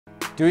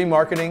Doing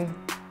marketing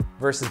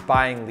versus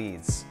buying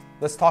leads.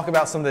 Let's talk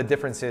about some of the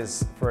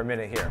differences for a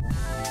minute here.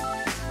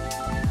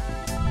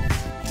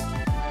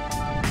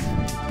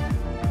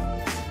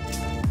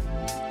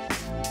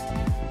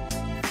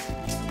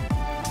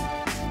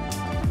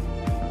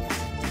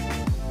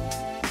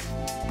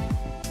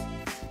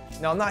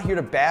 Now, I'm not here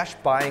to bash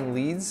buying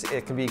leads.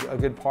 It can be a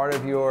good part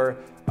of your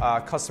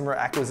customer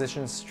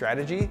acquisition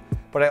strategy,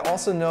 but I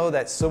also know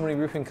that so many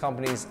roofing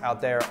companies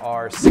out there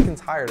are sick and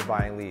tired of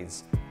buying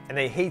leads, and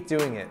they hate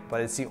doing it,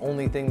 but it's the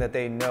only thing that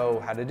they know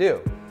how to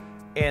do.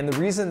 And the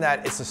reason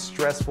that it's a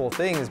stressful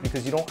thing is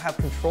because you don't have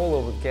control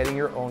over getting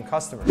your own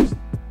customers.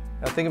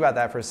 Now think about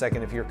that for a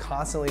second. If you're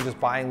constantly just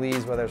buying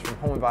leads, whether it's from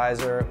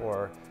HomeAdvisor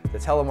or the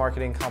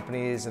telemarketing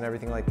companies and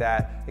everything like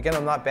that, again,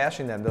 I'm not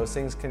bashing them. Those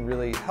things can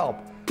really help.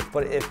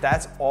 But if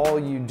that's all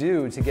you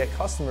do to get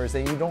customers,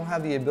 then you don't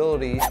have the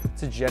ability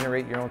to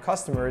generate your own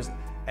customers,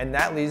 and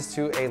that leads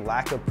to a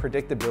lack of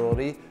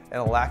predictability and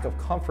a lack of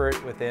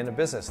comfort within a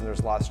business. And there's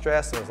a lot of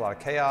stress, and there's a lot of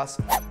chaos,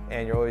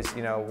 and you're always,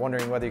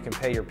 wondering whether you can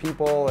pay your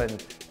people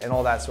and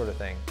all that sort of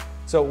thing.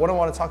 So what I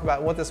want to talk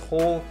about, what this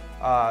whole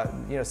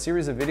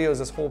series of videos,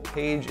 this whole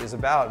page is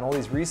about, and all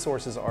these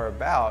resources are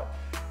about,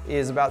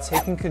 is about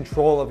taking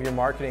control of your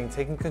marketing,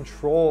 taking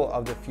control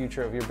of the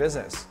future of your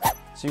business.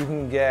 So you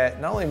can get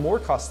not only more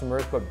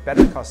customers, but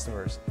better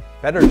customers,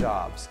 better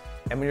jobs.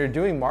 And when you're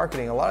doing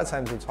marketing, a lot of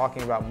times we're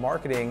talking about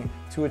marketing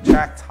to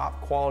attract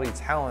top quality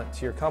talent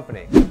to your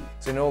company.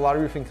 So I know a lot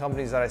of roofing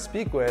companies that I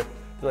speak with,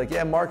 they're like,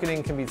 yeah,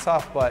 marketing can be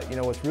tough, but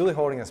what's really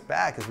holding us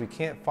back is we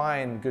can't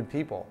find good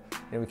people.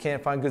 We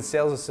can't find good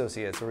sales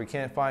associates, or we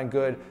can't find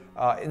good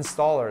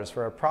installers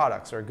for our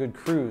products, or good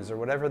crews, or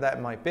whatever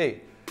that might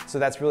be. So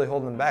that's really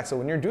holding them back. So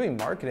when you're doing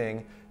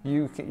marketing,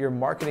 you're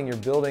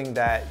building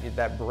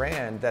that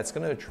brand that's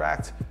going to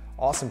attract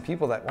awesome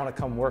people that want to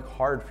come work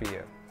hard for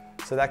you.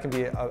 So that can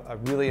be a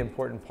really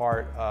important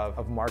part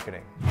of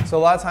marketing. So a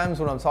lot of times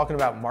when I'm talking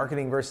about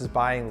marketing versus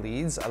buying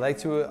leads, I like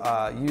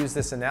to use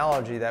this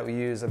analogy that we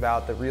use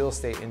about the real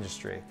estate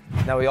industry.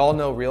 Now, we all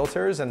know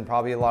realtors, and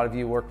probably a lot of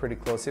you work pretty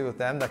closely with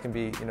them. That can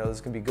be,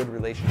 those can be good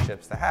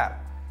relationships to have.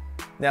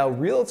 Now,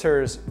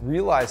 realtors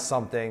realized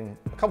something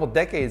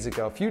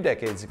a few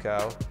decades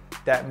ago,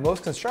 that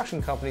most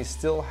construction companies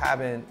still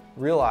haven't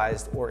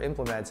realized or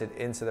implemented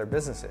into their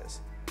businesses.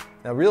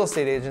 Now, real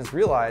estate agents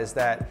realize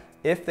that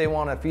if they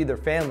want to feed their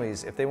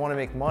families, if they want to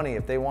make money,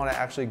 if they want to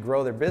actually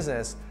grow their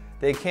business,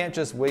 they can't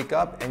just wake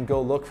up and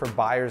go look for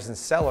buyers and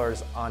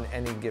sellers on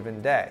any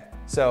given day.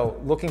 So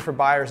looking for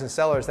buyers and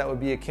sellers, that would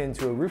be akin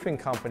to a roofing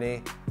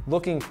company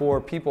looking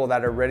for people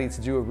that are ready to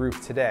do a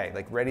roof today,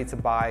 like ready to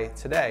buy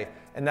today.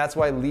 And that's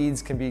why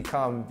leads can be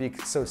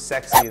so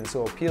sexy and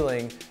so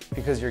appealing,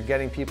 because you're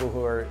getting people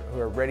who are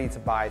ready to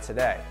buy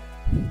today.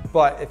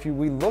 But if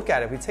we look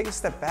at it, if we take a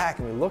step back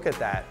and we look at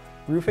that,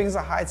 roofing is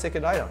a high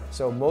ticket item.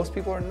 So most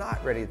people are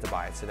not ready to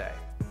buy it today,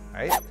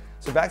 right?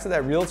 So back to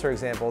that realtor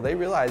example, they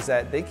realize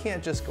that they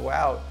can't just go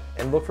out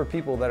and look for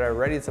people that are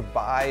ready to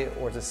buy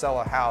or to sell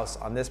a house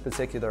on this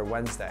particular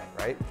Wednesday,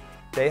 right?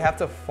 They have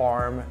to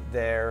farm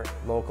their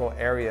local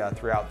area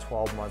throughout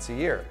 12 months a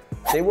year.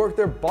 They work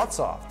their butts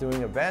off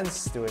doing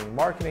events, doing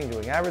marketing,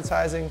 doing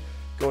advertising,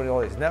 going to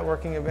all these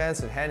networking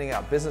events and handing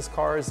out business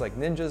cards like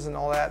ninjas and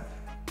all that.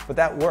 But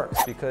that works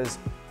because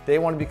they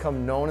want to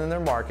become known in their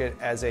market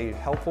as a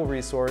helpful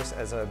resource,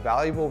 as a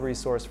valuable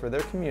resource for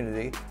their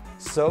community,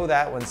 so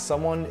that when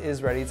someone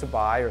is ready to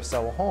buy or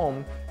sell a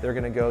home, they're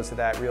going to go to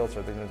that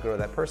realtor, they're going to go to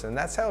that person. And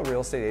that's how a real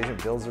estate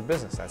agent builds their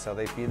business. That's how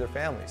they feed their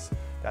families.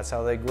 That's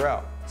how they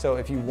grow. So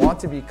if you want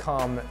to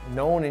become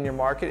known in your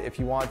market, if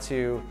you want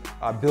to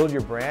build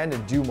your brand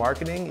and do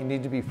marketing, you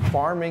need to be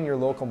farming your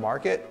local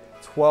market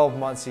 12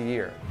 months a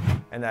year.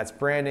 And that's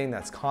branding,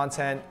 that's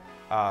content,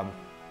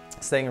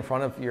 staying in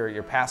front of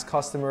your past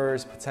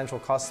customers, potential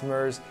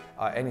customers,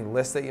 any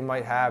lists that you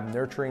might have,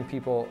 nurturing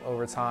people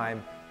over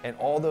time, and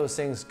all those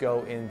things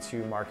go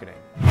into marketing.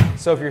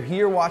 So if you're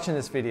here watching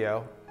this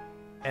video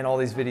and all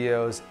these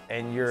videos,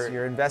 and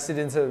you're invested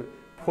into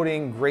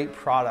putting great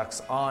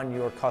products on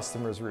your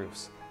customers'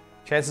 roofs,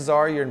 chances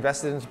are you're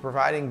invested into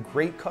providing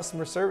great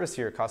customer service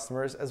to your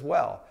customers as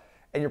well.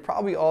 And you're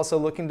probably also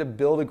looking to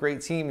build a great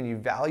team, and you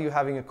value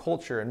having a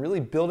culture and really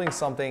building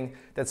something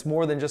that's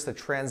more than just a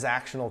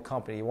transactional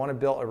company. You want to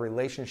build a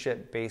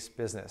relationship-based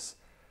business.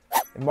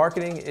 And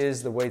marketing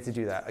is the way to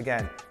do that.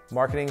 Again,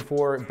 marketing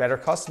for better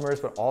customers,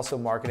 but also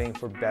marketing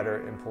for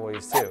better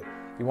employees too.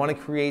 You want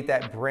to create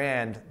that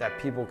brand that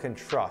people can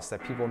trust,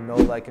 that people know,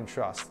 like, and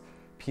trust.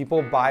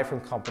 People buy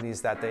from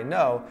companies that they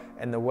know,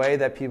 and the way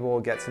that people will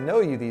get to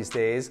know you these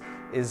days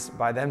is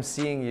by them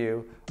seeing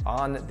you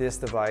on this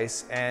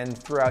device and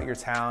throughout your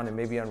town, and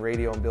maybe on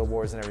radio and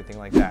billboards and everything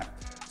like that.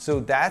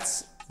 So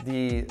that's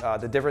the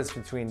difference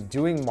between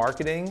doing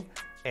marketing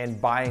and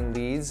buying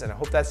leads, and I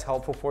hope that's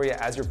helpful for you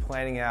as you're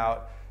planning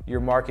out your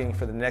marketing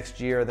for the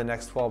next year, the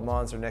next 12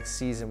 months, or next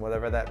season,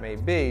 whatever that may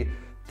be.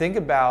 Think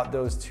about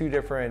those two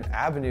different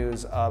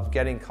avenues of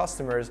getting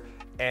customers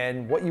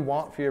and what you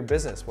want for your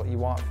business, what you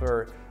want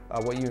for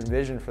what you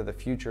envision for the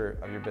future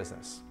of your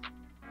business.